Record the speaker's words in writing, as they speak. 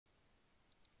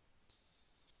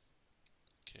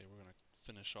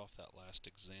finish off that last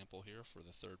example here for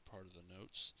the third part of the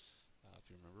notes. If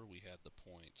you remember, we had the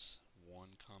points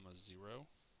 1, 0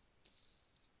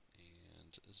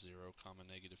 and 0,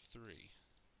 -3.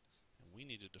 And we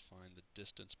needed to find the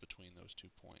distance between those 2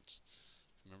 points.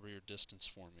 Remember your distance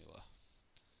formula.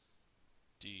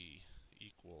 D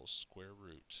equals square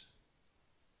root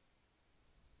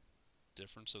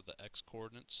difference of the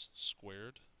x-coordinates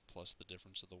squared plus the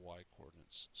difference of the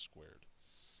y-coordinates squared.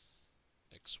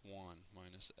 x1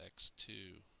 minus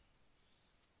x2,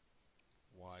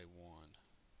 y1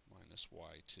 minus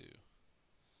y2.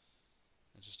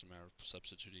 It's just a matter of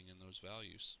substituting in those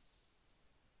values.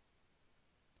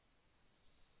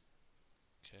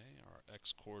 Okay, our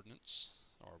x-coordinates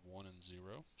are 1 and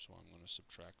 0, so I'm going to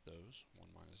subtract those,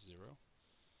 1 minus 0.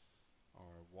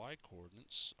 Our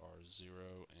y-coordinates are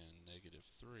 0 and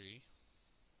 -3.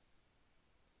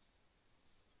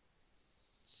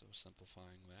 So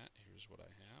simplifying that, here's what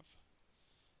I have.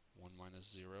 1 minus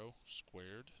 0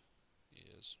 squared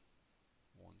is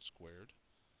 1 squared.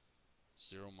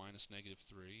 0 minus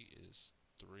 -3 is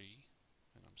 3,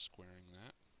 and I'm squaring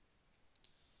that.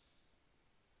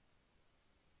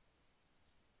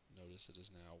 Notice it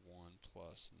is now 1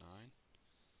 plus 9,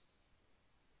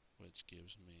 which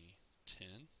gives me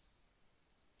 10.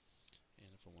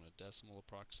 And if I want a decimal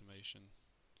approximation,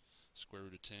 square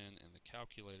root of 10 and the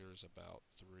calculator is about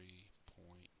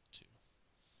 3.2.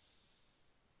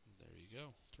 There you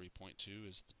go. 3.2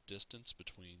 is the distance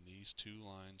between these two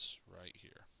lines right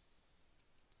here.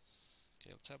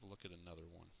 Okay, let's have a look at another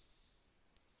one.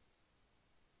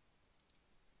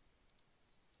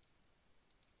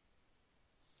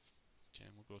 Okay,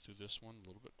 and we'll go through this one a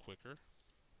little bit quicker.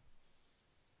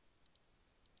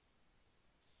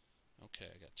 Okay,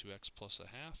 I got 2x plus a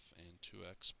half and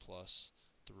 2x plus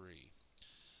 3.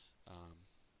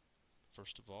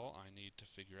 First of all, I need to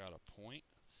figure out a point.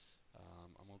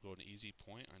 I'm going to go an easy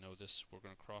point. I know this, we're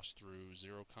going to cross through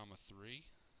 0, 3.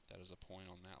 That is a point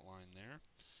on that line there.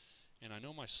 And I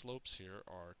know my slopes here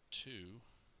are 2.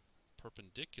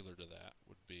 Perpendicular to that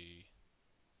would be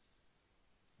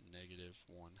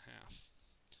 -1/2.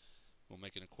 We'll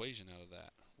make an equation out of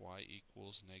that. Y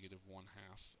equals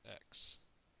 -1/2 x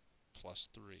plus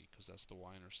 3, because that's the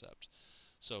y-intercept.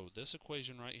 So this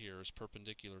equation right here is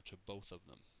perpendicular to both of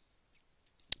them.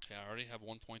 Okay, I already have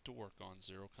one point to work on,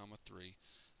 0, 3.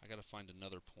 I got to find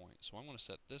another point. So I'm going to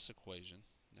set this equation,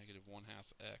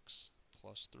 -1/2 x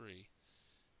plus 3,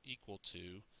 equal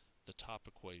to the top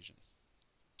equation,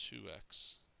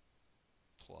 2x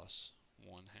plus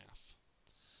 1/2.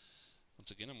 Once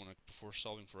again, before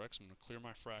solving for x, I'm going to clear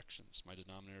my fractions. My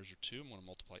denominators are 2. I'm going to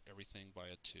multiply everything by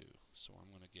a 2. So I'm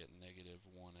going to get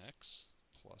 -1x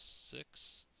plus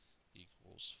 6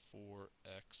 equals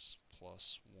 4x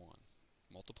plus 1.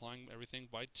 Multiplying everything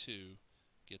by 2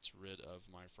 gets rid of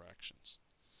my fractions.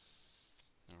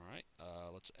 Alright,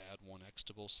 let's add 1x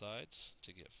to both sides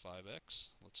to get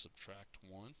 5x. Let's subtract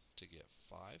 1 to get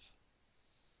 5.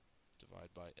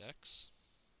 Divide by x,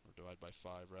 or divide by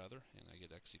 5 rather, and I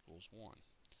get x equals 1.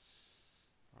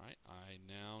 Alright, I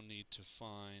now need to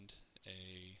find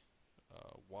a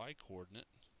y-coordinate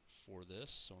for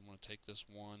this, so I'm going to take this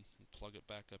 1 and plug it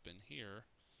back up in here,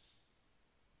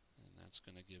 and that's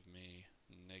going to give me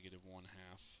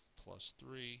 -1/2 plus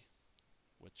 3,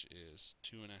 which is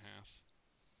 2.5,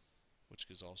 which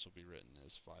could also be written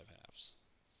as 5/2.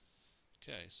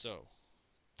 Okay, so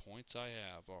points I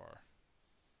have are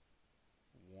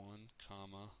 1,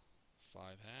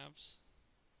 5/2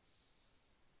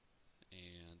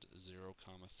 and 0,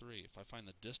 3. If I find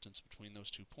the distance between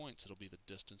those 2 points, it'll be the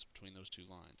distance between those 2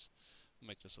 lines. I'll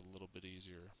make this a little bit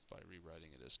easier by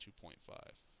rewriting it as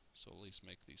 2.5. So at least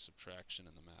make the subtraction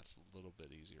and the math a little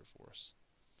bit easier for us.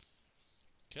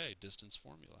 Okay, distance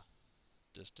formula.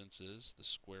 Distance is the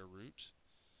square root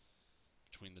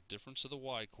between the difference of the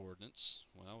y-coordinates,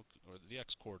 well, or the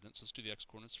x-coordinates. Let's do the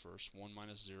x-coordinates first. 1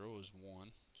 minus 0 is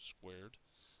 1 squared.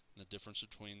 And the difference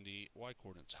between the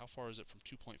y-coordinates. How far is it from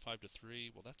 2.5 to 3?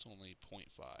 Well, that's only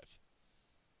 0.5.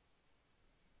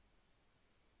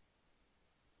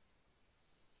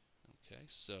 Okay,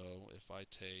 so if I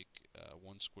take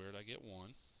 1 squared, I get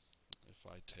 1. If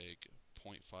I take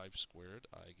 0.5 squared,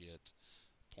 I get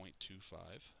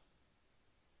 0.25.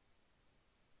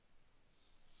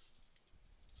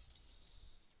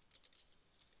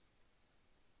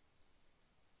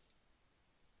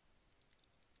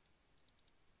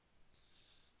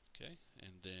 Okay,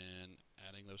 and then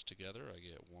adding those together, I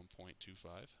get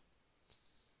 1.25.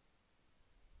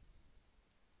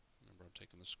 Remember, I'm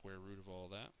taking the square root of all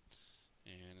that.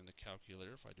 And in the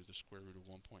calculator, if I do the square root of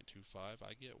 1.25,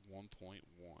 I get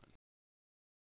 1.1.